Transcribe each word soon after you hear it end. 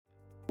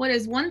What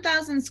is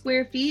 1,000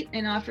 square feet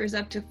and offers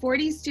up to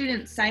 40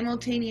 students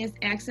simultaneous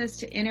access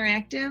to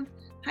interactive,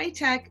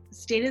 high-tech,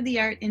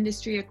 state-of-the-art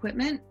industry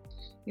equipment?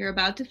 You're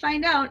about to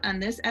find out on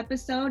this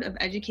episode of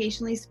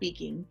Educationally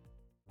Speaking.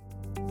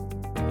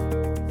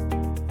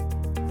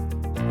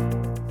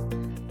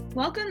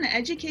 Welcome to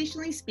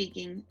Educationally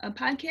Speaking, a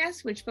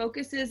podcast which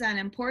focuses on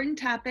important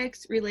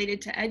topics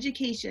related to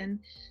education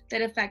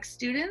that affect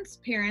students,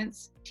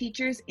 parents,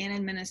 teachers, and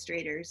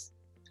administrators.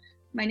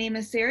 My name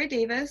is Sarah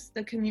Davis,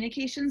 the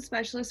Communications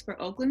Specialist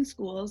for Oakland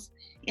Schools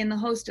and the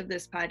host of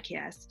this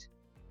podcast.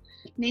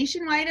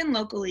 Nationwide and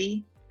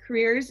locally,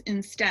 careers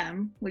in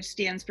STEM, which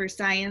stands for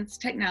Science,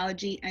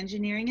 Technology,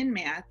 Engineering, and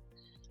Math,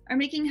 are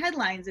making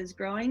headlines as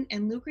growing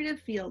and lucrative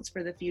fields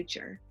for the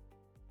future.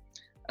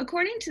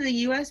 According to the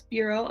U.S.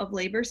 Bureau of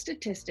Labor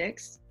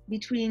Statistics,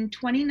 between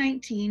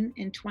 2019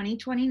 and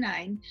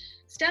 2029,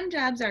 STEM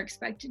jobs are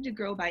expected to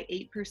grow by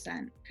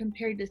 8%,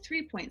 compared to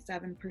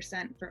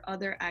 3.7% for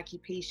other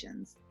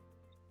occupations.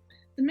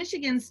 The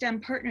Michigan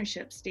STEM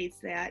Partnership states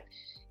that,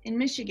 in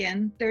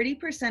Michigan,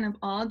 30% of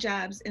all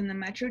jobs in the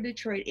Metro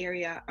Detroit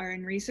area are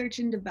in research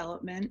and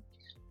development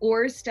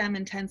or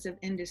STEM-intensive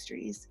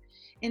industries,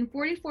 and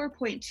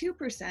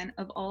 44.2%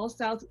 of all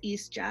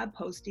Southeast job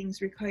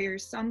postings require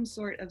some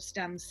sort of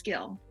STEM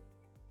skill.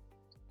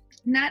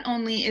 Not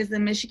only is the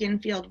Michigan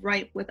field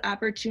ripe with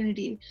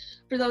opportunity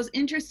for those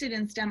interested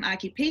in STEM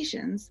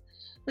occupations,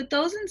 but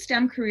those in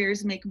STEM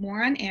careers make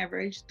more on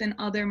average than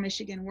other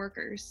Michigan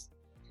workers.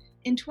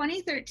 In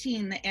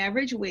 2013, the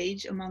average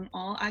wage among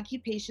all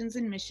occupations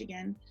in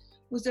Michigan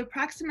was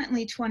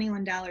approximately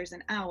 $21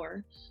 an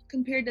hour,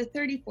 compared to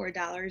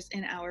 $34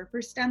 an hour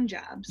for STEM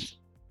jobs.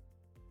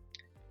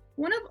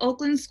 One of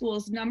Oakland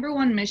Schools'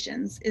 #1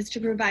 missions is to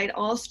provide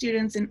all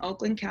students in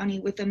Oakland County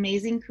with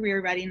amazing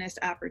career readiness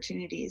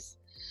opportunities.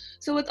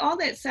 So with all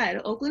that said,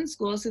 Oakland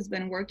Schools has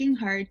been working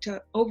hard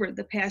over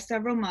the past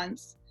several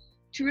months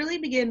to really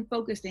begin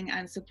focusing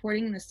on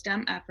supporting the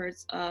STEM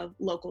efforts of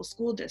local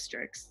school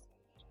districts.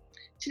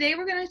 Today,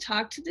 we're going to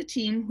talk to the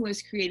team who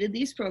has created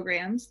these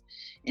programs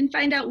and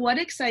find out what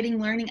exciting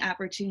learning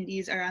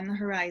opportunities are on the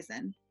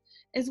horizon,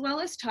 as well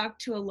as talk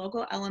to a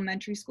local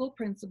elementary school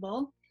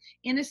principal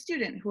and a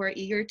student who are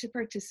eager to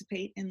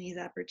participate in these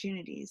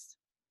opportunities.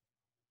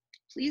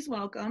 Please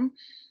welcome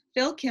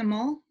Phil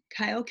Kimmel,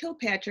 Kyle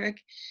Kilpatrick,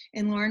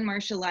 and Lauren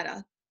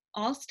Marshalletta,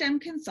 all STEM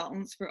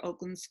consultants for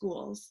Oakland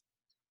Schools.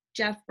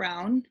 Jeff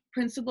Brown,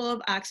 principal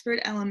of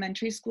Oxford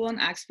Elementary School and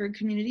Oxford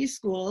Community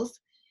Schools,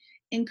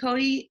 and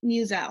Cody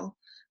Musel,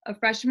 a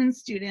freshman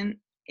student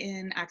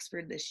in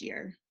Oxford this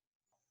year.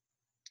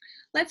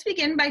 Let's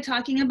begin by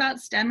talking about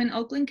STEM in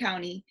Oakland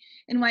County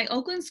and why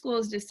Oakland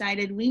Schools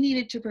decided we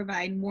needed to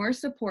provide more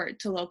support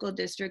to local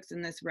districts in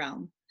this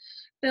realm.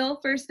 Phil,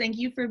 first, thank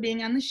you for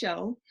being on the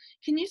show.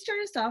 Can you start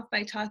us off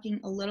by talking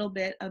a little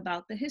bit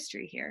about the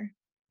history here?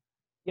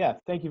 Yeah,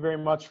 thank you very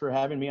much for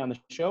having me on the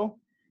show.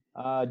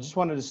 Just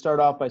wanted to start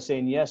off by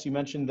saying, yes, you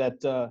mentioned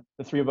that the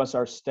three of us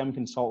are STEM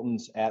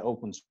consultants at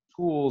Oakland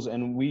Schools,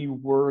 and we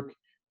work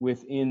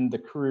within the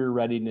career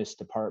readiness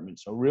department.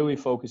 So really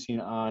focusing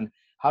on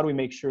how do we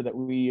make sure that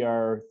we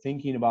are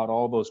thinking about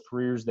all those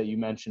careers that you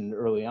mentioned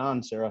early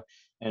on, Sarah,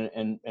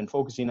 and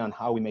focusing on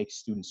how we make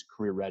students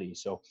career ready.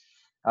 So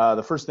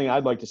the first thing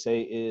I'd like to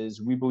say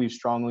is we believe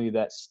strongly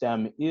that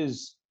STEM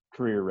is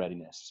career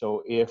readiness.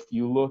 So if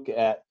you look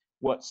at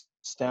what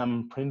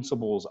STEM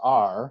principles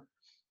are,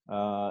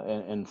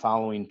 and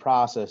following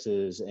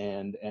processes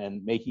and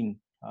making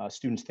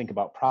students think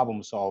about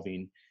problem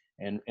solving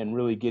and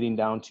really getting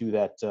down to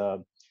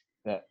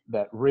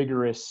that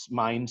rigorous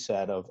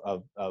mindset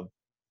of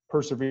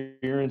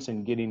perseverance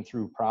and getting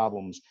through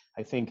problems.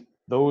 I think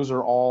those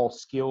are all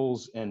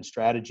skills and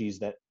strategies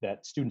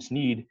that students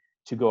need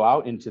to go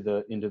out into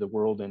the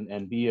world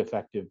and be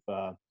effective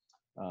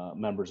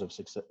members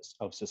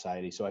of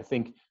society. So I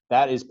think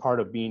that is part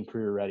of being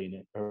career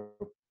ready.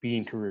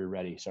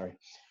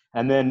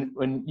 And then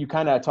when you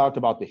kind of talked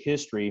about the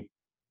history,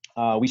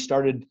 we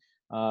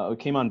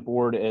came on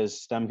board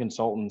as STEM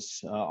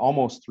consultants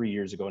almost 3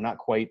 years ago, not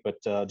quite, but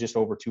just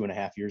over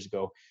 2.5 years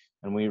ago.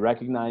 And we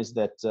recognized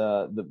that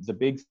the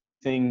big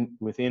thing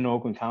within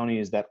Oakland County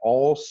is that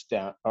all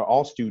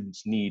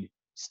students need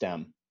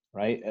STEM,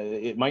 right?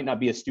 It might not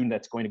be a student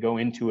that's going to go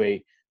into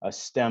a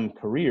STEM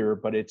career,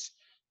 but it's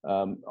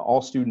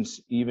all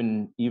students,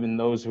 even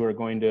those who are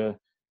going to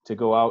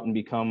go out and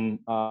become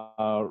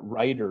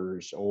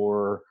writers,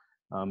 or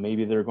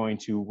maybe they're going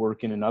to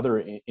work in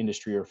another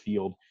industry or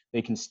field,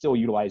 they can still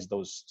utilize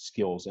those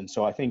skills. And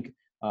so I think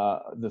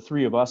the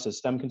three of us as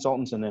STEM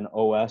consultants, and then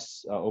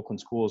Oakland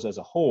Schools as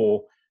a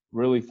whole,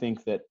 really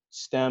think that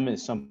STEM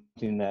is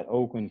something that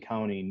Oakland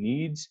County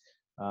needs,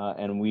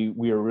 and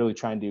we are really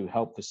trying to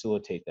help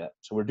facilitate that.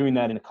 So we're doing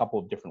that in a couple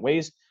of different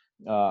ways.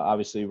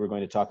 Obviously, we're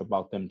going to talk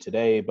about them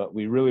today, but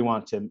we really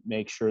want to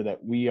make sure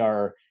that we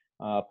are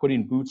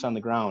putting boots on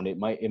the ground. It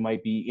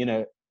might be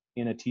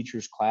in a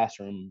teacher's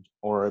classroom,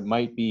 or it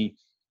might be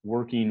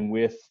working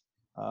with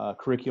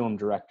curriculum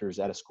directors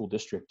at a school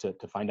district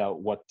to find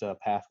out what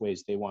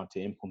pathways they want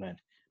to implement.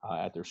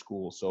 at their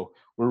school. So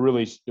we're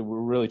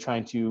really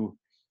trying to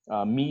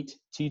meet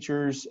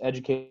teachers,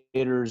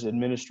 educators,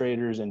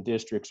 administrators, and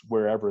districts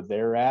wherever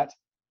they're at,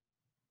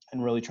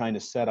 and really trying to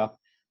set up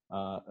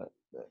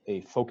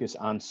a focus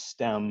on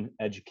STEM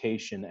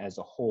education as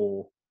a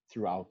whole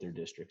throughout their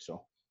district.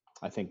 So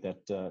I think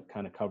that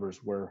kind of covers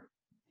where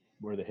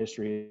the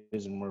history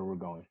is and where we're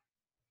going.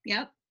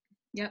 Yep.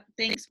 Yep.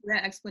 Thanks for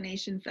that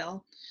explanation,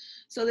 Phil.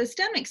 So the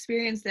STEM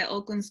experience that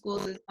Oakland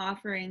Schools is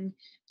offering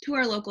to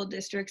our local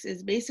districts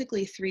is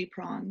basically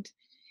three-pronged.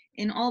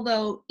 And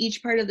although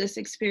each part of this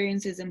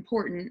experience is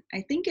important,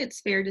 I think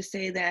it's fair to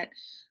say that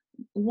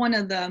one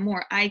of the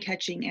more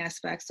eye-catching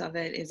aspects of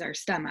it is our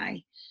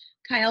STEMI.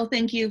 Kyle,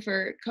 thank you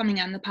for coming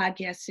on the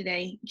podcast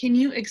today. Can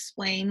you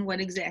explain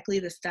what exactly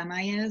the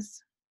STEMI is?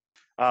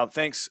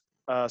 Thanks,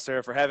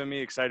 Sarah, for having me.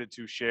 Excited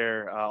to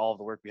share all of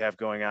the work we have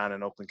going on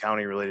in Oakland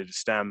County related to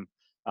STEM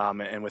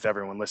and with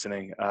everyone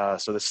listening.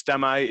 So the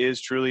STEMI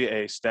is truly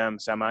a STEM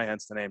semi,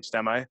 hence the name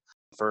STEMI.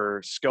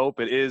 For scope,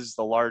 it is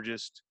the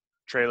largest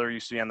trailer you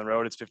see on the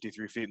road. It's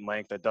 53 feet in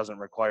length. That doesn't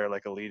require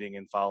like a leading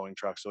and following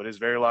truck. So it is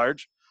very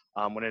large.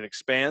 When it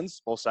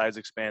expands, both sides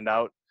expand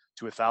out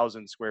to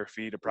 1,000 square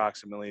feet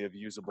approximately of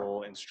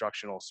usable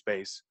instructional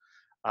space.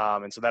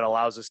 And so that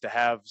allows us to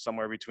have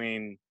somewhere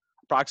between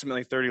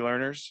approximately 30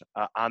 learners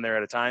on there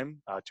at a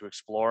time to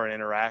explore and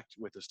interact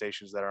with the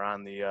stations that are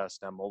on the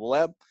STEM mobile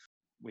lab.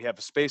 We have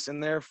a space in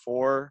there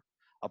for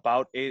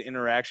about 8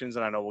 interactions,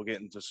 and I know we'll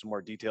get into some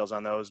more details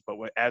on those, but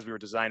as we were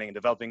designing and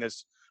developing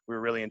this, we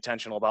were really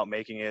intentional about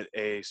making it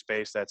a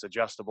space that's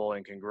adjustable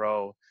and can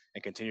grow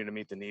and continue to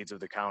meet the needs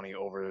of the county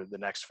over the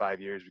next 5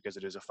 years, because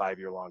it is a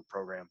 5-year-long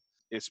program.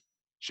 It's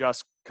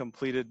just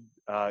completed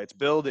its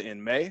build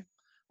in May.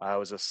 It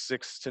was a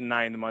 6 to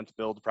 9 month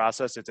build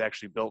process. It's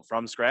actually built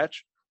from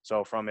scratch.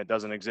 So from it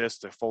doesn't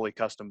exist, a fully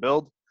custom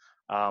build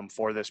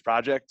for this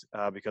project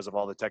because of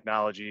all the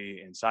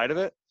technology inside of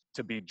it.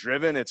 To be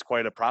driven, it's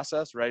quite a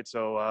process, right?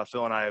 So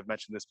Phil and I have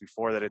mentioned this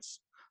before, that it's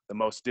the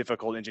most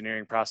difficult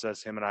engineering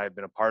process him and I have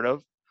been a part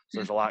of. So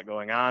there's a lot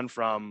going on,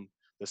 from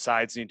the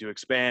sides need to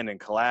expand and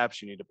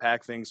collapse. You need to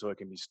pack things so it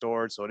can be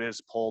stored. So it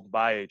is pulled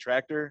by a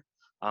tractor,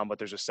 but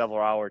there's a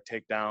several hour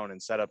takedown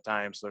and setup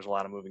time. So there's a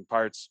lot of moving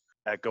parts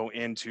that go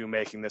into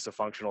making this a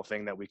functional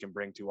thing that we can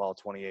bring to all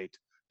 28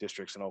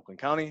 districts in Oakland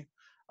County.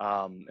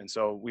 And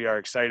so we are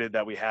excited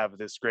that we have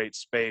this great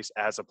space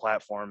as a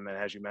platform. And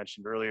as you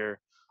mentioned earlier,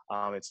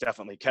 it's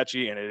definitely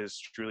catchy, and it is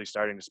truly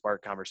starting to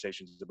spark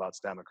conversations about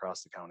STEM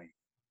across the county.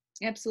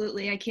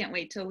 Absolutely. I can't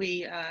wait till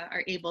we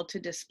are able to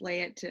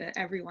display it to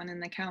everyone in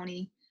the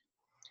county.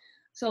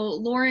 So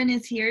Lauren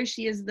is here.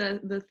 She is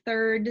the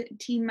third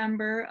team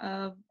member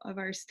of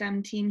our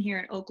STEM team here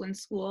at Oakland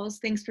Schools.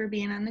 Thanks for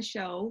being on the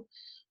show.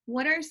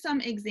 What are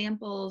some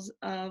examples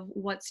of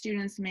what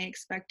students may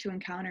expect to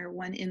encounter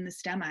when in the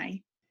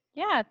STEMI?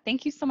 Yeah,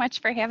 thank you so much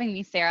for having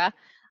me, Sarah.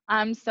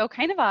 So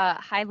kind of a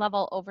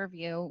high-level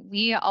overview,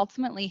 we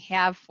ultimately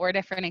have 4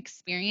 different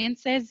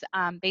experiences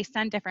based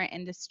on different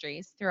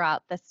industries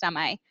throughout the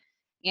STEMI.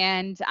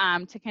 And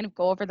to kind of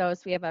go over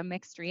those, we have a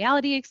mixed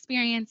reality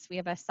experience, we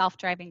have a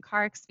self-driving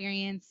car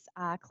experience,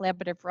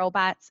 collaborative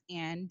robots,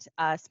 and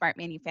a smart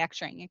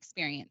manufacturing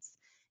experience.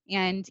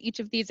 And each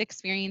of these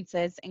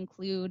experiences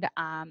include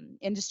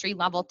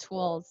industry-level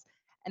tools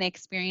and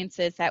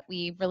experiences that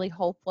we really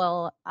hope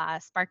will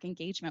spark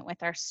engagement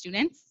with our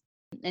students.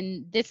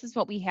 And this is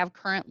what we have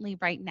currently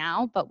right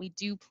now, but we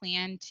do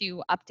plan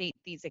to update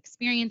these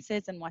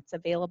experiences and what's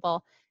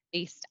available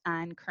based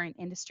on current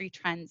industry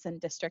trends and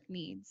district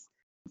needs.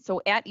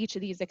 So at each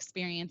of these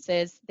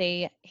experiences,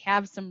 they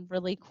have some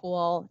really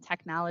cool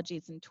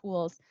technologies and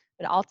tools,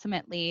 but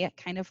ultimately,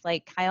 kind of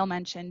like Kyle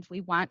mentioned,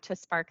 we want to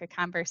spark a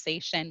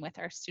conversation with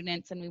our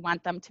students, and we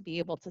want them to be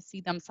able to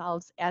see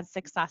themselves as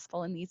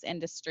successful in these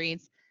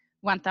industries.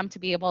 We want them to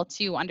be able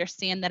to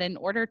understand that in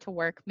order to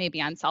work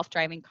maybe on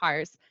self-driving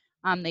cars,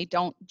 they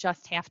don't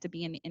just have to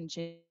be an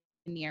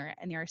engineer,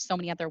 and there are so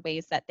many other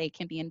ways that they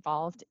can be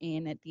involved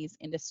in these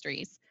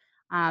industries.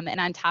 And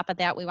on top of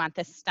that, we want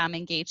this STEM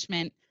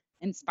engagement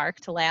and spark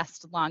to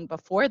last long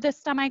before the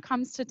STEMI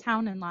comes to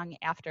town and long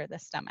after the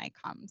STEMI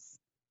comes.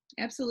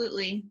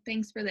 Absolutely.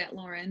 Thanks for that,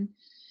 Lauren.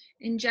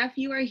 And Jeff,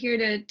 you are here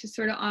to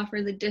sort of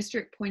offer the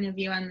district point of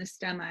view on the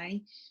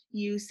STEMI.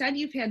 You said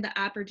you've had the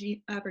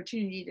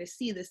opportunity to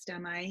see the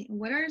STEMI.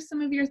 What are some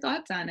of your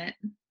thoughts on it?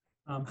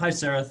 Hi,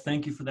 Sarah.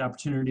 Thank you for the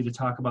opportunity to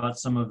talk about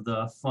some of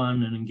the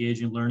fun and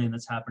engaging learning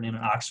that's happening in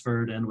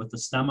Oxford and with the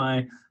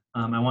STEMI.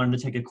 I wanted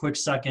to take a quick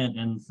second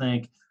and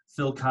thank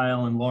Phil,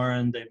 Kyle, and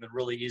Lauren. They've been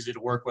really easy to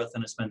work with,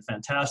 and it's been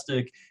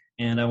fantastic.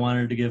 And I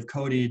wanted to give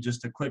Cody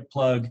just a quick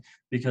plug,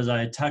 because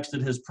I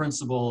texted his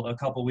principal a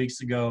couple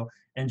weeks ago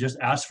and just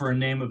asked for a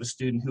name of a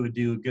student who would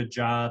do a good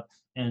job.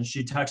 And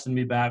she texted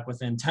me back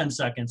within 10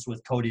 seconds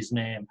with Cody's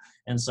name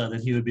and said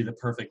that he would be the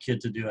perfect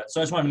kid to do it. So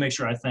I just wanted to make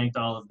sure I thanked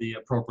all of the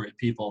appropriate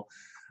people.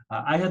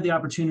 I had the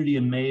opportunity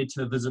in May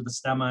to visit the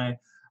STEMI.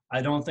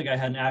 I don't think I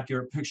had an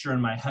accurate picture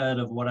in my head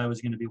of what I was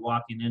going to be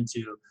walking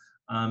into.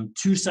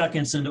 2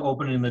 seconds into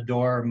opening the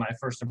door, my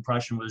first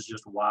impression was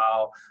just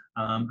wow.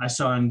 I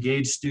saw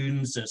engaged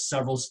students at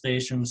several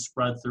stations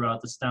spread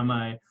throughout the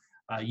STEMI.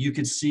 You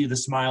could see the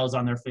smiles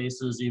on their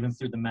faces, even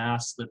through the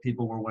masks that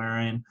people were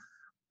wearing.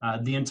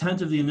 The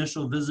intent of the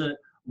initial visit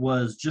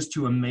was just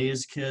to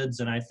amaze kids,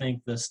 and I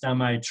think the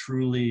STEMI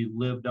truly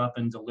lived up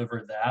and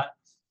delivered that.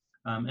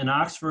 In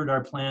Oxford,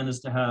 our plan is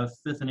to have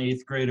 5th and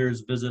 8th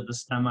graders visit the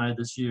STEMI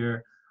this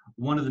year.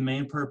 One of the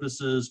main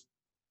purposes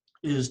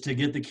is to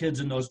get the kids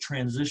in those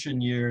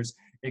transition years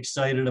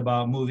excited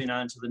about moving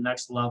on to the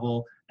next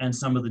level and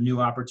some of the new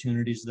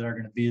opportunities that are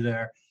going to be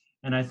there.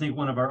 And I think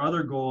one of our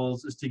other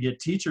goals is to get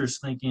teachers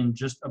thinking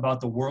just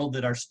about the world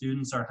that our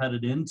students are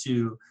headed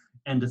into,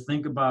 and to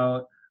think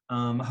about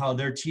how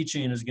their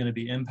teaching is going to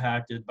be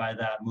impacted by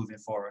that moving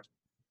forward.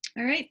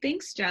 All right,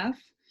 thanks, Jeff.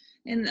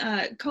 And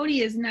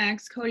Cody is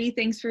next. Cody,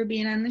 thanks for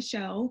being on the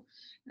show.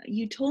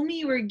 You told me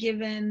you were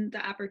given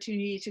the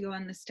opportunity to go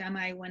on the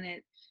STEMI when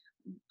it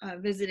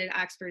visited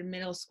Oxford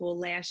Middle School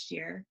last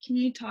year. Can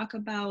you talk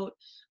about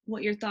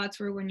what your thoughts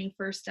were when you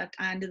first stepped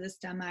onto the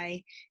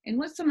STEMI and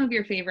what some of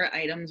your favorite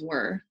items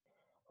were?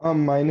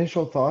 My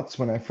initial thoughts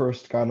when I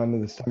first got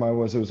onto the semi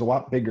was it was a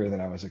lot bigger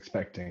than I was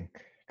expecting,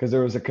 because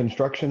there was a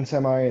construction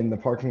semi in the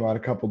parking lot a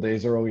couple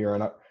days earlier,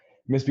 and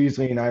Miss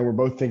Beasley and I were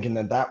both thinking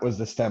that that was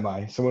the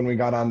STEMI. So when we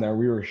got on there,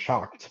 we were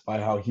shocked by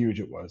how huge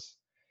it was.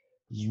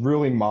 It was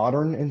really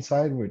modern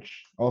inside,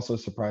 which also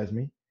surprised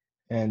me,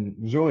 and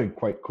it was really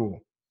quite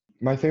cool.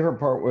 My favorite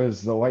part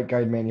was the light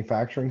guide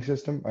manufacturing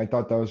system. I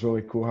thought that was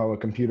really cool how a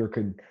computer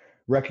could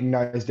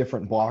recognize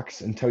different blocks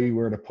and tell you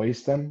where to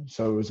place them.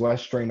 So it was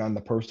less strain on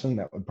the person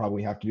that would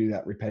probably have to do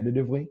that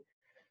repetitively.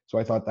 So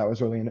I thought that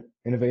was really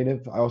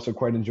innovative. I also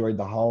quite enjoyed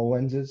the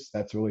HoloLenses.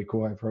 That's really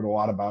cool. I've heard a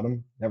lot about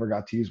them. Never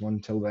got to use one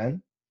until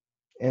then.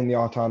 And the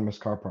autonomous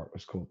car part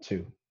was cool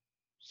too.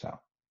 So.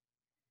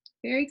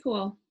 Very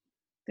cool.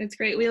 That's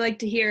great. We like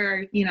to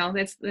hear,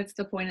 that's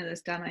the point of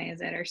this STEMI, is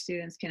that our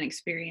students can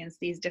experience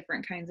these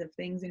different kinds of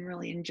things and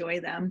really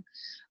enjoy them.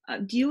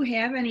 Do you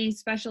have any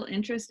special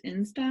interest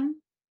in STEM?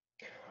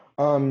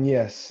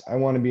 Yes, I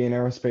want to be an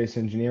aerospace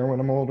engineer when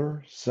I'm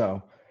older.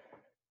 So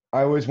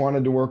I always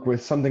wanted to work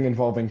with something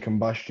involving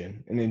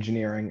combustion in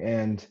engineering.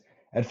 And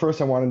at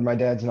first my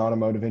dad's an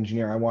automotive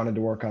engineer. I wanted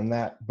to work on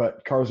that,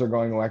 but cars are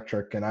going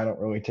electric and I don't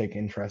really take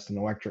interest in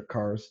electric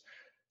cars.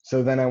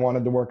 So then I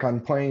wanted to work on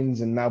planes,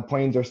 and now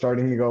planes are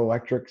starting to go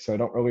electric. So I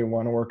don't really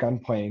want to work on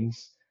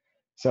planes.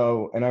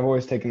 So, and I've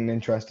always taken an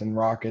interest in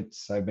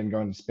rockets. I've been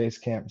going to space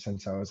camp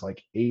since I was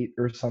like 8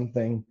 or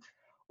something.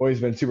 Always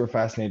been super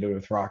fascinated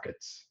with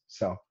rockets.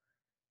 So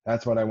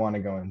that's what I want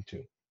to go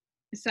into.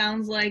 It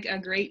sounds like a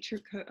great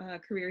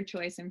career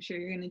choice. I'm sure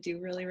you're going to do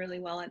really, really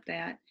well at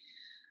that.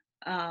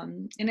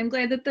 And I'm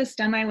glad that the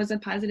STEMI was a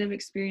positive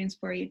experience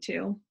for you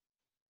too.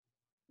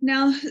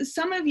 Now,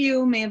 some of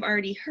you may have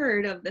already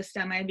heard of the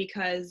STEMI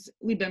because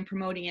we've been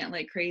promoting it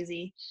like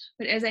crazy.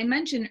 But as I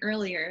mentioned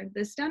earlier,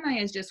 the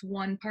STEMI is just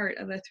one part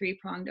of a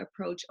three-pronged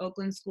approach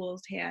Oakland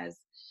Schools has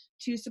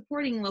to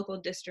supporting local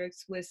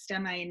districts with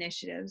STEMI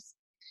initiatives.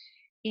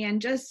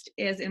 And just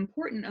as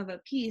important of a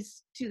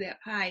piece to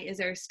that pie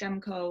is our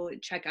STEMCO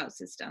checkout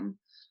system.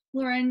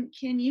 Lauren,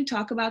 can you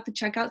talk about the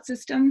checkout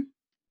system?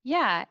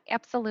 Yeah,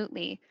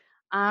 absolutely.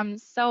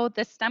 So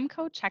the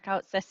STEMCO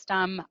checkout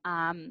system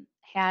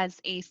has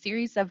a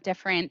series of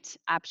different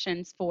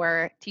options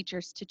for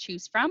teachers to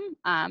choose from,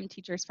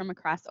 teachers from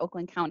across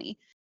Oakland County.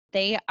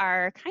 They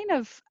are kind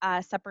of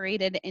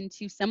separated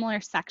into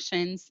similar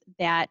sections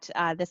that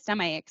the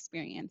STEMI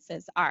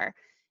experiences are.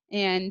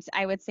 And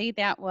I would say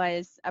that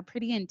was a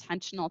pretty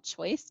intentional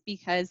choice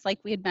because, like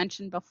we had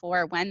mentioned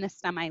before, when the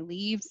STEMI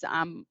leaves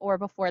or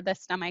before the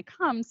STEMI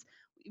comes,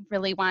 we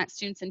really want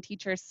students and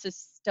teachers to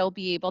still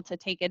be able to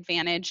take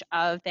advantage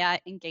of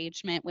that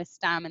engagement with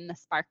STEM and the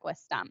spark with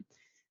STEM.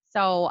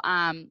 So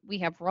we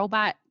have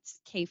robots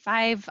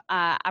K-5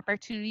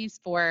 opportunities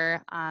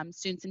for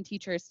students and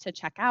teachers to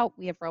check out.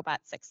 We have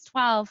robot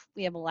 612,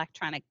 we have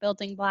electronic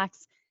building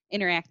blocks,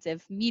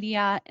 interactive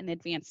media, and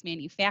advanced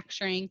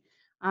manufacturing.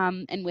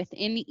 And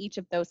within each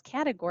of those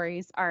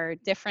categories are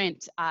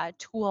different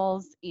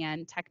tools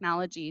and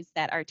technologies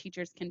that our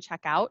teachers can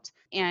check out.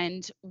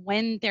 And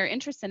when they're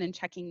interested in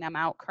checking them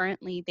out,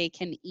 currently they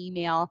can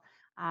email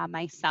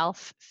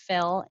myself,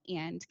 Phil,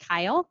 and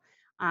Kyle.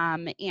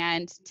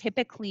 And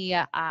typically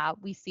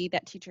we see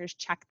that teachers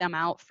check them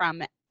out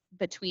from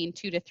between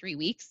 2 to 3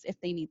 weeks. If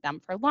they need them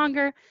for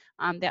longer,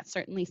 that's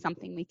certainly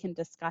something we can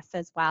discuss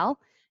as well.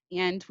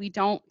 And we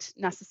don't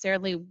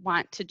necessarily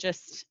want to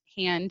just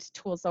hand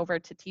tools over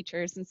to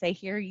teachers and say,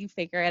 here, you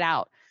figure it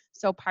out.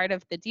 So part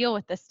of the deal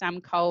with the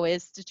STEMCO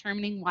is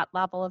determining what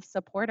level of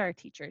support our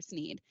teachers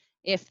need.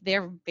 If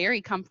they're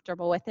very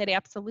comfortable with it,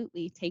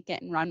 absolutely take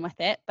it and run with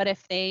it. But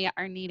if they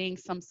are needing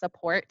some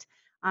support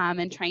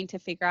and trying to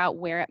figure out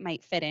where it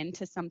might fit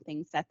into some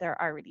things that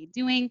they're already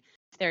doing,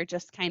 if they're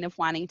just kind of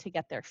wanting to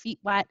get their feet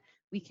wet,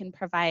 we can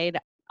provide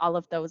all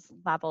of those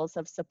levels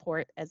of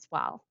support as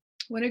well.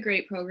 What a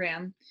great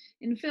program.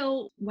 And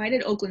Phil, why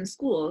did Oakland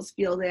Schools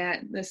feel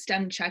that the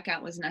STEM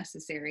checkout was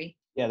necessary?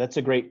 Yeah, that's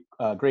a great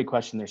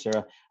question there,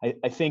 Sarah.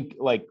 I think,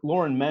 like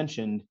Lauren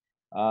mentioned,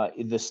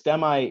 the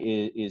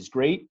STEMI is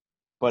great,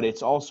 but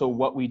it's also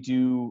what we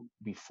do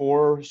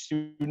before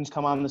students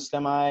come on the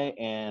STEMI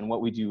and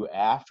what we do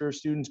after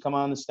students come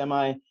on the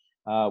STEMI.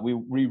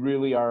 We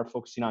really are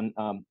focusing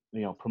on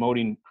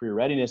promoting career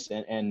readiness,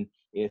 and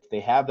if they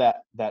have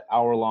that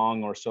hour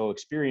long or so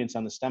experience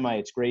on the STEMI,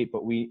 it's great,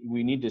 but we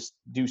need to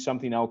do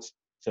something else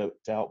to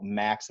help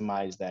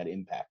maximize that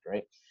impact,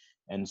 right?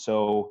 And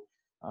so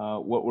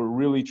what we're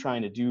really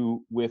trying to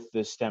do with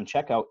the STEM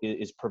checkout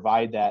is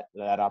provide that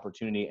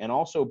opportunity and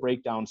also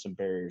break down some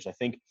barriers. I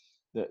think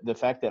the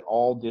fact that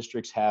all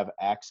districts have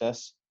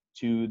access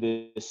to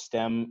the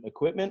STEM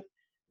equipment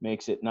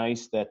makes it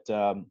nice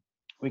that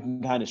we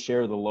can kind of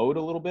share the load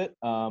a little bit,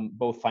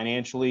 both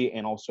financially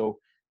and also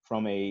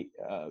from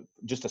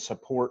just a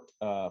support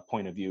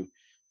point of view.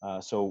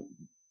 So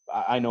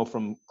I know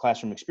from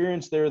classroom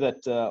experience there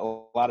that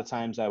a lot of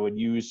times I would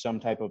use some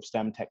type of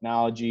STEM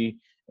technology,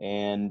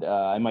 and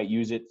I might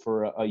use it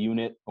for a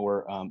unit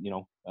or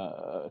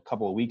a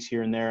couple of weeks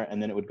here and there,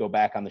 and then it would go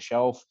back on the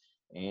shelf,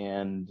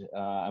 and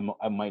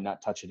I might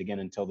not touch it again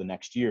until the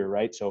next year,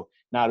 right? So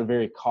not a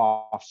very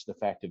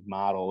cost-effective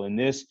model. In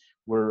this,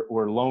 we're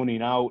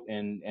loaning out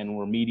and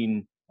we're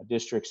meeting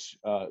districts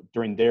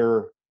during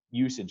their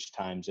usage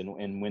times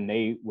and when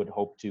they would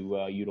hope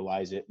to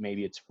utilize it.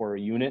 Maybe it's for a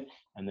unit,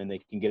 and then they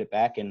can get it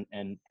back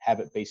and have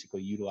it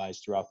basically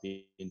utilized throughout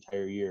the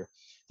entire year.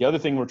 The other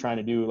thing we're trying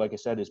to do, like I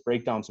said, is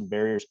break down some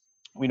barriers.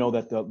 We know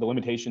that the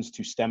limitations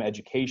to STEM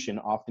education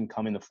often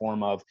come in the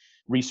form of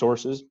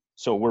resources,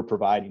 so we're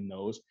providing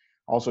those.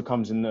 Also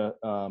comes in the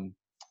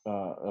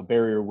a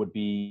barrier would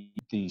be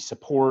the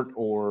support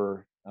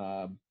or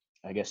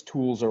I guess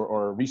tools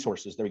or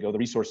resources. There we go. The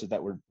resources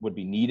that would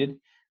be needed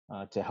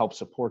to help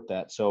support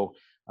that. So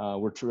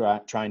we're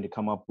trying to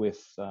come up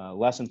with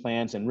lesson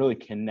plans and really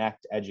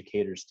connect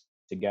educators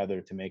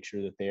together to make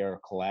sure that they are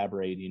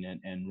collaborating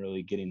and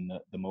really getting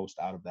the most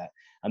out of that.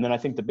 And then I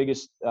think the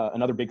biggest,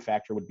 another big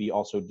factor would be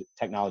also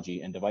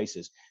technology and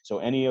devices. So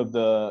any of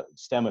the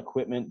STEM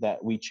equipment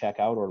that we check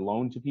out or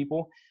loan to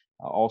people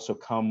also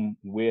come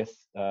with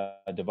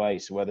a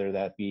device, whether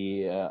that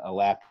be a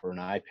laptop or an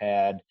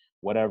iPad,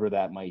 whatever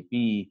that might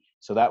be.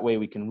 So that way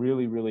we can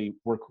really, really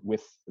work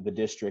with the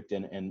district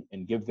and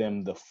give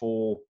them the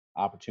full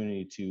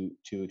opportunity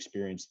to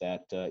experience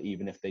that,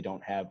 even if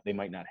they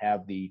might not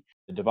have the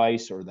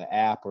device or the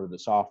app or the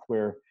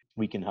software.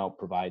 We can help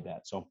provide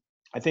that. So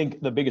I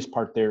think the biggest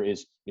part there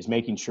is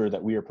making sure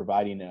that we are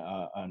providing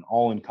an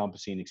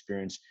all-encompassing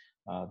experience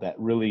that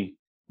really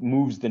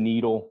moves the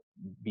needle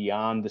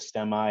beyond the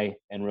STEMI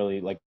and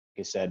really, like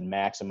I said,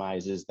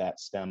 maximizes that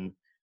STEM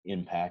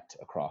impact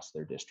across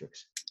their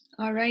districts.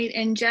 All right.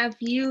 And Jeff,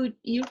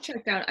 you've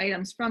checked out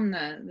items from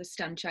the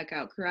STEM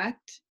checkout,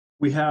 correct?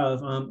 We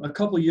have. A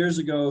couple of years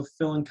ago,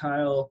 Phil and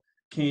Kyle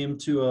came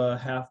to a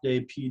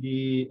half-day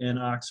PD in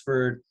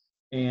Oxford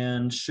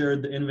and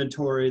shared the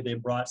inventory. They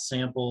brought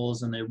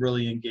samples and they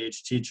really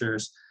engaged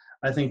teachers.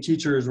 I think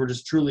teachers were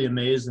just truly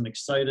amazed and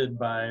excited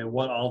by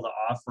what all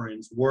the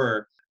offerings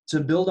were. To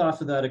build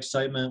off of that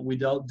excitement, we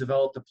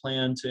developed a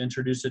plan to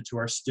introduce it to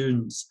our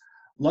students.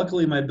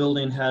 Luckily, my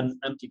building had an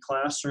empty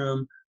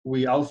classroom.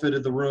 We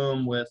outfitted the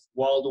room with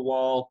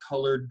wall-to-wall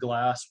colored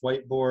glass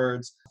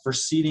whiteboards. For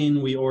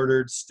seating, we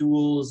ordered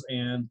stools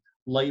and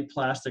light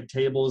plastic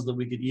tables that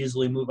we could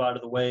easily move out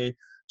of the way,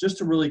 just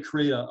to really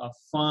create a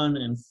fun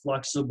and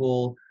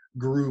flexible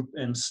group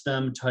and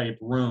STEM type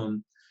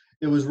room.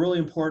 It was really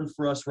important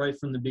for us right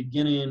from the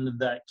beginning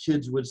that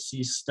kids would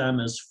see STEM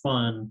as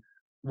fun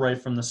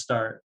right from the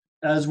start.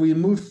 As we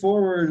moved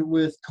forward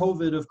with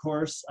COVID, of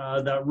course,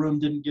 that room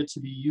didn't get to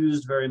be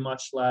used very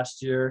much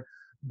last year,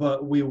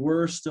 but we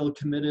were still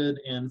committed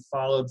and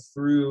followed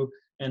through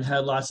and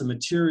had lots of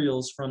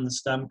materials from the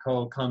STEM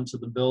Co. come to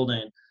the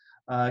building.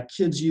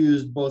 Kids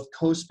used both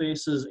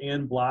CoSpaces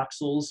and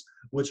Bloxels,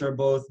 which are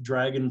both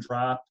drag and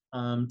drop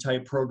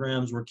type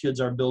programs where kids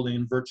are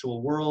building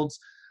virtual worlds.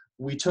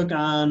 We took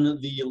on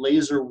the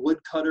laser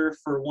woodcutter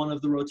for one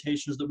of the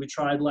rotations that we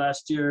tried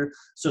last year.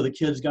 So the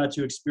kids got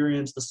to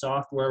experience the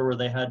software where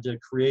they had to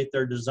create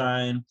their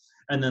design,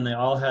 and then they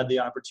all had the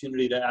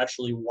opportunity to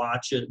actually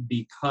watch it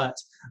be cut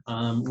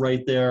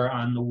right there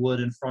on the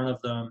wood in front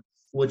of them,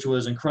 which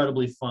was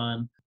incredibly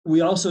fun.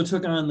 We also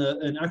took on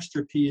an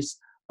extra piece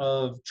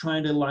of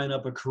trying to line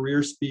up a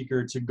career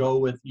speaker to go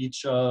with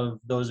each of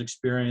those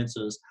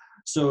experiences.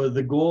 So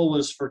the goal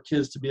was for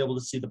kids to be able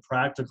to see the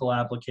practical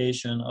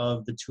application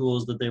of the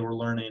tools that they were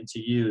learning to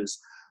use.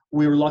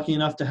 We were lucky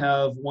enough to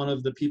have one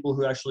of the people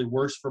who actually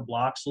works for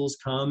Bloxels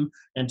come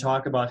and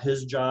talk about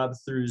his job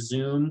through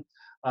Zoom.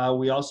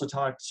 We also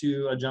talked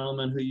to a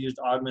gentleman who used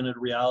augmented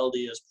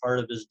reality as part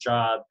of his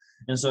job.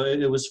 And so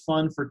it was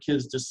fun for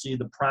kids to see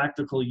the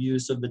practical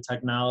use of the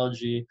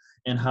technology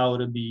and how it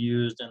would be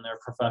used in their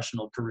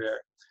professional career.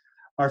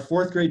 Our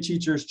fourth grade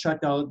teachers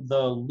checked out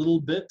the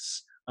little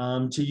bits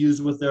to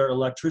use with their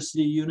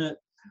electricity unit.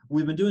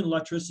 We've been doing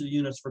electricity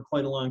units for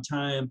quite a long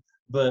time,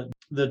 but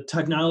the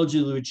technology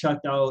that we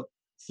checked out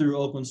through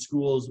Oakland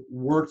Schools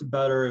worked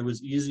better. It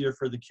was easier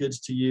for the kids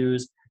to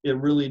use. It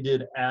really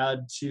did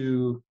add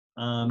to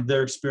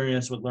their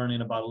experience with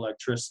learning about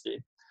electricity.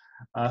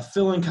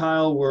 Phil and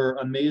Kyle were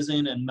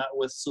amazing and met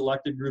with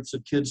selected groups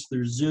of kids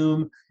through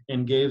Zoom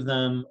and gave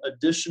them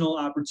additional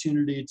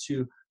opportunity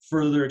to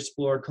further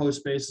explore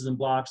co-spaces and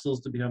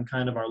Bloxels to become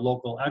kind of our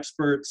local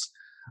experts.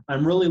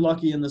 I'm really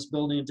lucky in this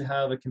building to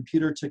have a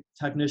computer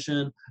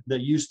technician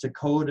that used to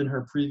code in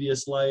her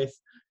previous life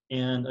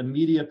and a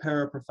media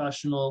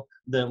paraprofessional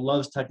that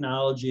loves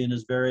technology and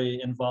is very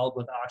involved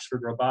with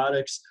Oxford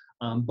Robotics.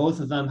 Both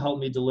of them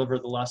helped me deliver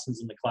the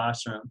lessons in the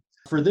classroom.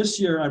 For this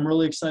year, I'm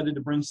really excited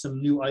to bring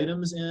some new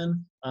items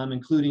in,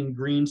 including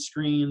green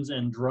screens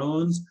and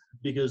drones,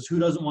 because who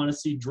doesn't want to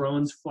see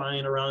drones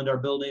flying around our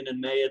building in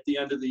May at the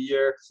end of the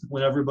year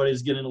when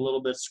everybody's getting a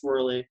little bit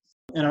squirrely.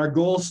 And our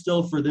goal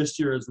still for this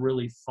year is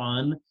really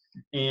fun.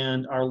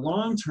 And our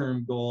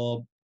long-term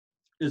goal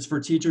is for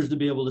teachers to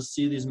be able to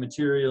see these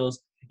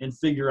materials and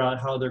figure out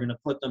how they're going to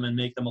put them and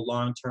make them a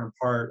long-term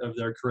part of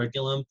their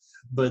curriculum.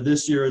 But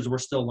this year, as we're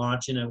still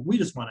launching it, we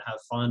just want to have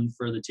fun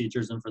for the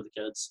teachers and for the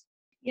kids.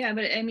 Yeah,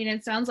 but I mean,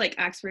 it sounds like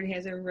Oxford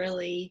has a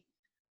really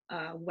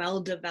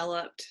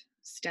well-developed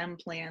STEM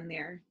plan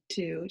there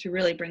to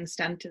really bring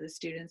STEM to the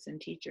students and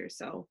teachers.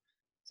 So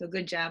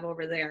good job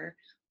over there.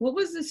 What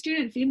was the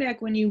student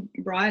feedback when you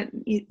brought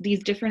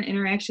these different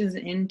interactions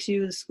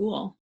into the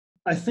school?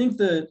 I think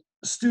that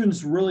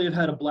students really have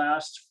had a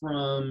blast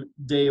from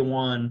day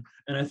one,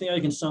 and I think I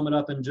can sum it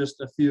up in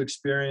just a few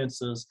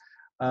experiences.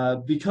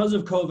 Because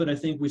of COVID, I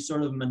think we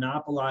sort of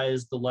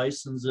monopolized the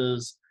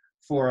licenses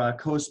for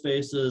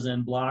co-spaces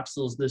and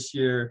Bloxels this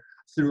year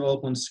through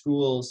Oakland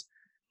Schools.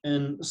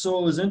 And so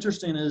what was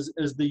interesting is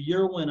as the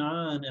year went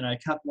on and I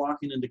kept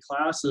walking into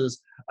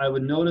classes, I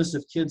would notice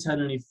if kids had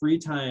any free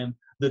time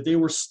that they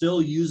were still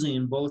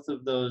using both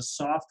of those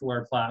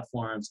software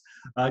platforms.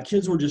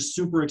 Kids were just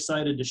super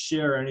excited to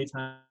share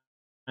anytime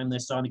they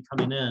saw me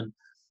coming in.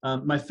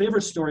 My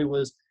favorite story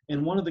was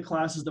in one of the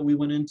classes that we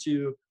went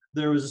into,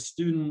 there was a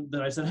student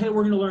that I said, hey,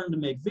 we're going to learn to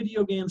make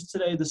video games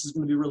today. This is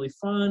going to be really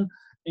fun.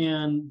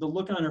 And the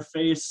look on her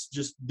face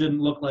just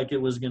didn't look like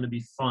it was going to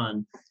be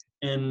fun.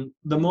 And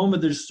the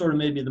moment that just sort of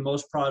made me the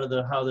most proud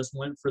of how this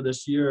went for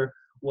this year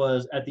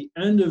was at the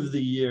end of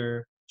the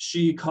year,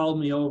 she called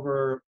me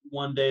over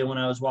one day when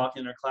I was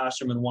walking in her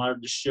classroom and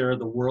wanted to share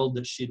the world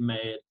that she'd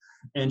made.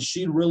 And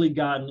she'd really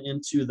gotten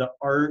into the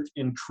art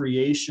and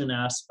creation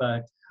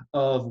aspect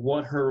of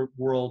what her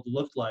world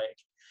looked like.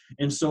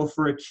 And so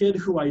for a kid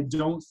who I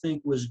don't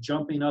think was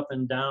jumping up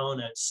and down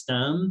at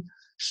STEM,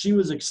 she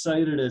was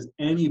excited as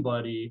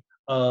anybody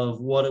of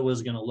what it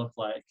was going to look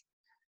like.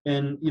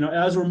 And, you know,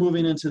 as we're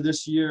moving into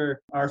this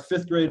year, our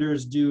fifth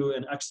graders do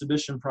an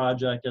exhibition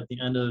project at the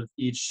end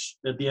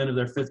of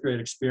their fifth grade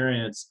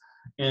experience.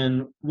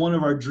 And one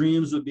of our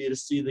dreams would be to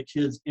see the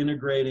kids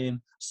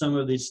integrating some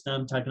of these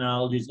STEM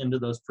technologies into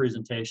those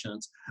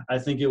presentations. I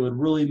think it would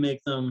really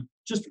make them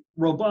just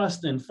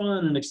robust and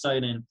fun and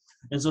exciting.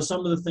 And so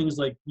some of the things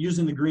like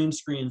using the green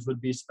screens would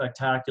be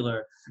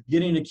spectacular.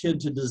 Getting a kid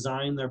to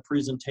design their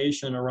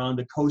presentation around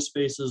a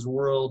co-spaces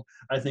world,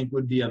 I think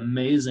would be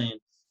amazing.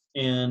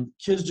 And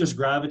kids just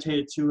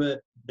gravitate to it.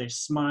 They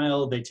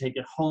smile, they take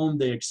it home,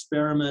 they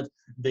experiment.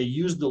 They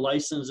use the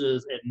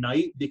licenses at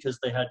night because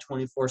they had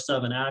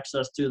 24/7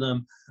 access to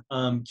them.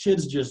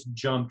 Kids just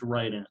jumped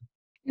right in.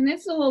 And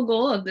that's the whole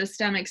goal of the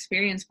STEM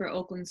experience for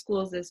Oakland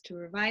Schools, is to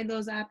provide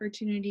those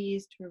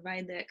opportunities, to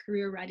provide that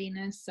career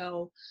readiness.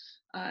 So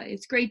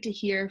it's great to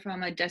hear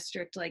from a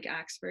district like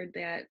Oxford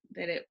that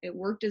it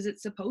worked as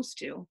it's supposed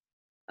to.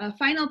 A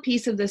final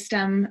piece of the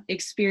STEM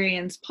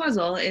experience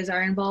puzzle is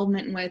our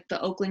involvement with the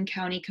Oakland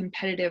County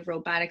Competitive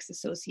Robotics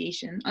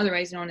Association,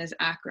 otherwise known as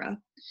ACRA.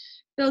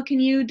 Phil, can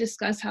you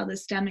discuss how the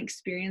STEM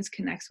experience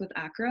connects with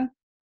ACRA?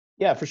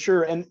 Yeah, for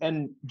sure.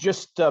 And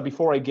just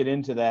before I get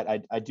into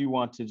that, I do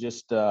want to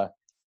just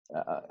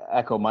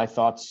echo my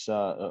thoughts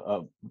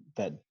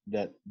that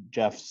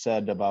Jeff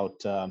said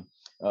about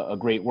a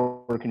great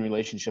working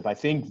relationship. I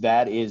think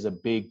that is a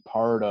big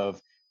part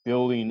of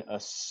building a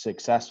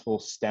successful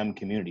STEM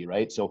community,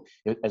 right? So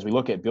as we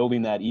look at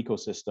building that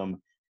ecosystem,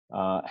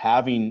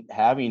 having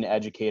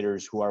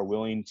educators who are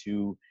willing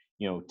to,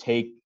 you know,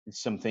 take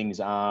some things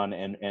on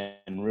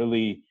and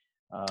really,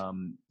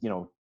 you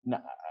know,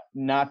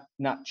 not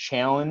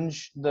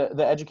challenge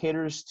the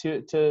educators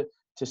to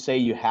say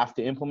you have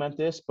to implement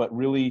this, but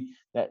really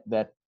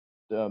that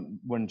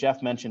when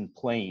Jeff mentioned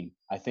playing,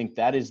 I think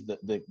that is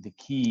the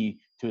key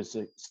to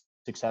a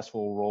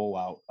successful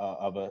rollout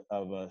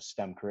of a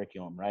STEM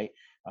curriculum, right?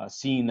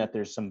 Seeing that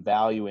there's some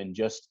value in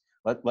just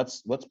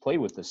let's play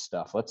with this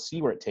stuff. Let's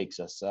see where it takes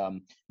us.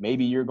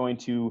 Maybe you're going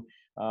to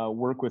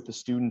work with a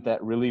student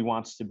that really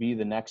wants to be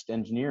the next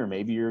engineer.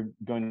 Maybe you're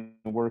going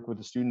to work with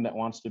a student that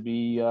wants to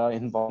be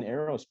involved in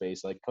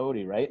aerospace, like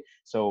Cody, right?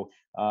 So,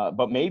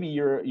 but maybe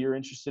you're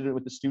interested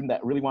with the student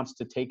that really wants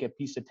to take a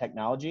piece of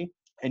technology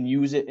and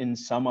use it in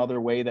some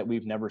other way that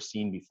we've never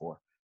seen before,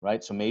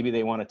 right? So maybe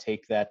they want to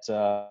take that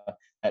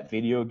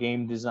video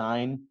game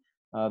design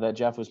that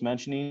Jeff was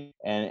mentioning,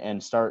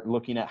 and start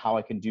looking at how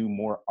I can do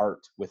more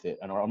art with it,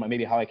 or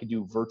maybe how I could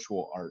do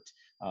virtual art,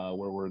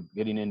 where we're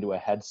getting into a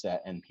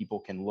headset and people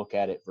can look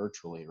at it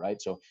virtually,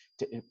 right? So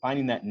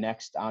finding that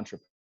next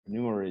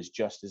entrepreneur is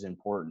just as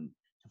important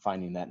to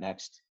finding that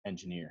next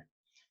engineer.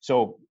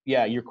 So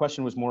yeah, your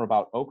question was more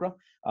about Okra,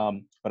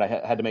 but I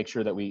had to make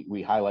sure that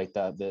we highlight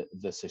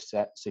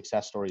the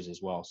success stories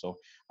as well. So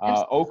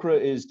Okra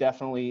is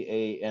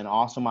definitely an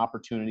awesome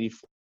opportunity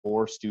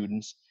for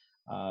students.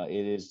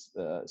 It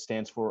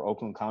stands for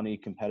Oakland County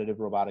Competitive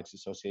Robotics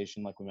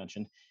Association, like we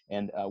mentioned.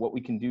 And what we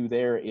can do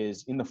there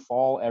is in the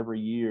fall every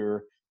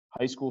year,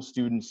 high school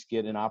students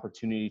get an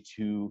opportunity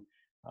to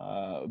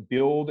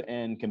build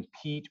and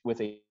compete with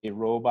a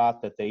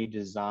robot that they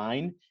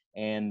design.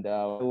 And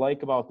what I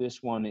like about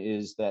this one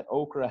is that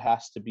Okra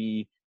has to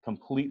be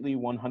completely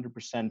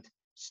 100%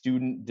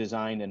 student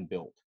designed and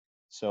built.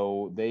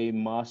 So they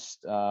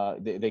must,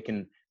 they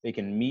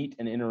can meet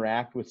and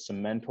interact with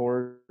some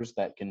mentors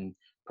that can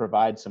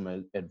provide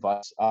some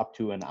advice up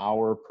to an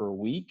hour per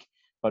week.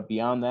 But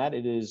beyond that,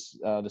 it is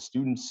the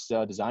students'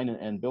 design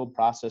and build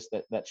process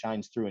that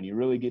shines through, and you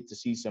really get to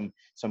see some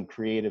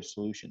creative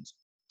solutions.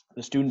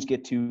 The students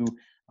get to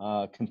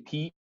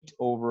compete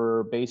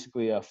over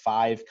basically a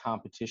 5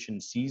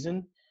 competition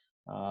season,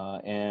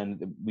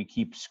 and we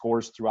keep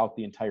scores throughout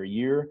the entire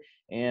year.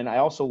 And I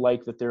also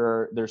like that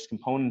there's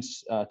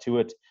components to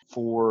it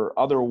for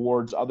other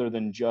awards other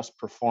than just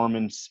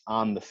performance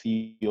on the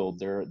field.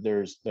 There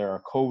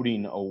are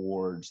coding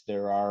awards.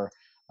 There are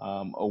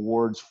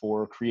awards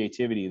for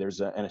creativity. There's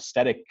an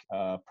aesthetic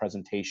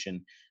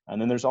presentation,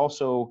 and then there's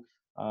also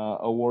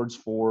awards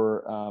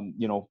for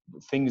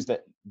things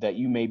that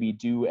you maybe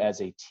do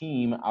as a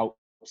team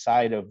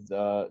outside of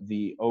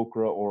the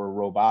Okra or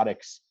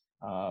robotics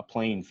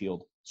playing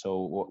field.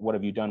 So what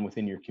have you done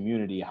within your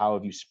community? How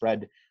have you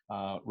spread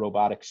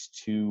robotics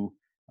to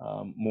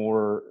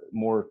more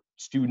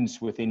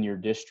students within your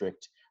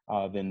district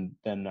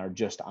than are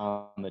just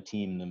on the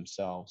team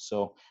themselves?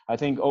 So I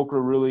think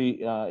Okra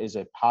really is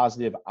a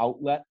positive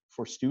outlet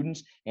for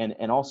students,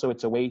 and also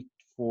it's a way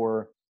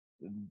for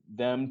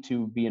them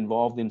to be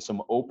involved in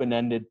some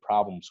open-ended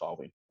problem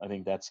solving. I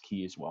think that's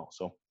key as well.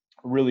 So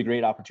a really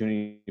great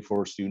opportunity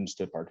for students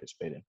to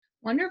participate in.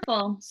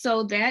 Wonderful.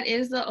 So that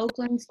is the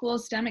Oakland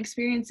Schools STEM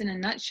experience in a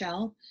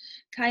nutshell.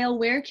 Kyle,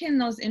 where can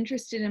those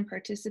interested in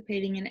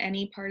participating in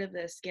any part of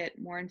this get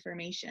more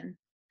information?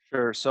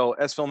 Sure. So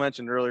as Phil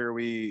mentioned earlier,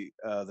 we,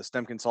 the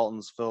STEM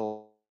consultants,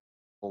 Phil,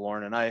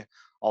 Lauren, and I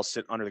all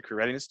sit under the career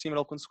readiness team at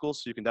Oakland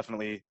Schools. So you can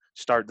definitely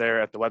start there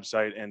at the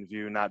website and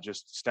view not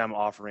just STEM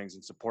offerings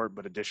and support,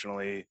 but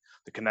additionally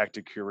the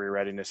connected career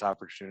readiness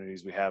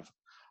opportunities we have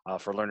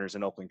for learners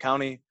in Oakland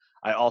County.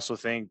 I also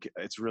think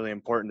it's really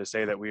important to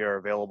say that we are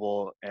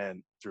available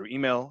and through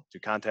email to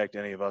contact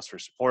any of us for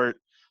support.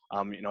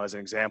 As an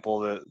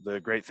example, the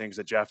great things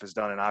that Jeff has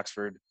done in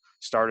Oxford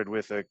started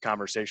with a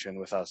conversation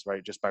with us,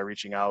 right? Just by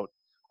reaching out.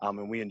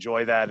 And we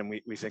enjoy that. And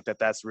we think that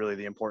that's really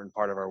the important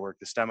part of our work.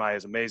 The STEMI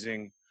is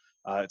amazing.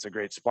 It's a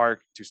great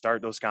spark to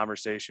start those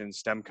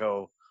conversations.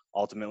 STEMCO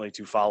ultimately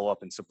to follow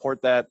up and support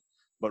that.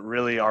 But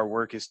really our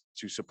work is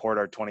to support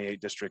our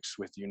 28 districts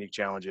with unique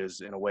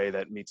challenges in a way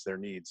that meets their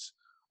needs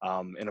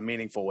in a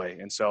meaningful way.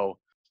 And so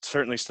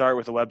certainly start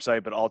with the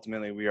website, but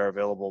ultimately we are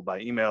available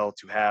by email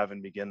to have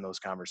and begin those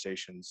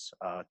conversations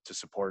to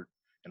support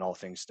in all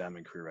things STEM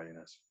and career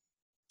readiness.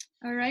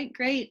 All right,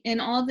 great. And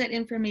all of that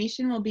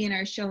information will be in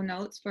our show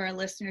notes for our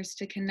listeners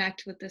to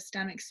connect with the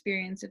STEM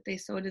experience if they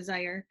so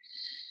desire.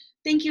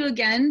 Thank you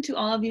again to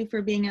all of you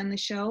for being on the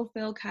show,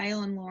 Phil,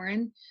 Kyle, and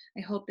Lauren.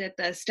 I hope that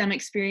the STEM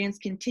experience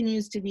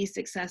continues to be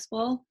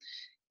successful.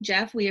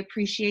 Jeff, we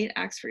appreciate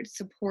Oxford's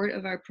support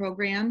of our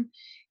program,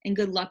 and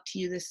good luck to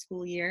you this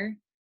school year.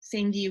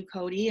 Same to you,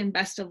 Cody, and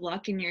best of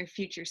luck in your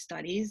future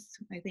studies.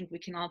 I think we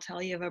can all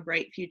tell you have a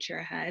bright future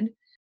ahead.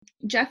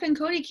 Jeff and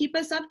Cody, keep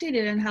us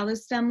updated on how the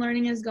STEM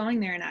learning is going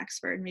there in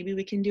Oxford. Maybe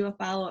we can do a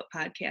follow-up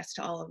podcast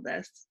to all of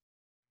this.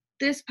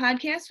 This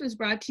podcast was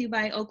brought to you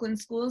by Oakland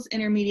Schools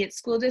Intermediate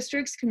School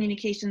District's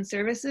Communication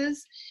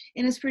Services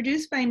and is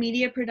produced by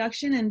Media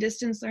Production and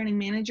Distance Learning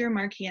Manager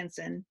Mark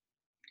Hansen.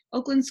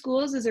 Oakland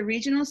Schools is a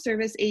regional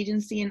service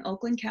agency in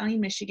Oakland County,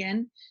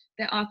 Michigan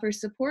that offers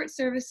support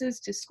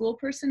services to school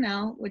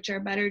personnel which are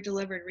better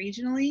delivered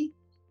regionally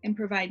and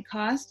provide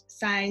cost,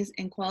 size,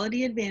 and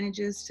quality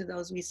advantages to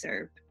those we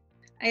serve.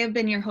 I have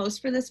been your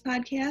host for this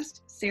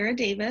podcast, Sarah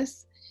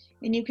Davis,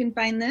 and you can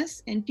find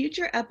this and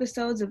future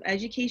episodes of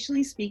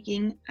Educationally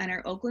Speaking on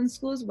our Oakland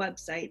Schools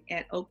website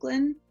at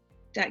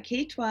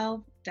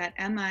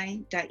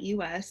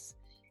oakland.k12.mi.us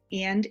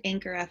and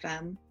Anchor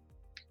FM.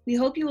 We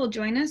hope you will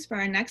join us for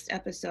our next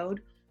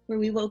episode, where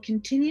we will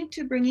continue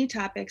to bring you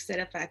topics that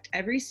affect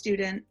every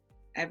student,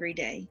 every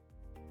day.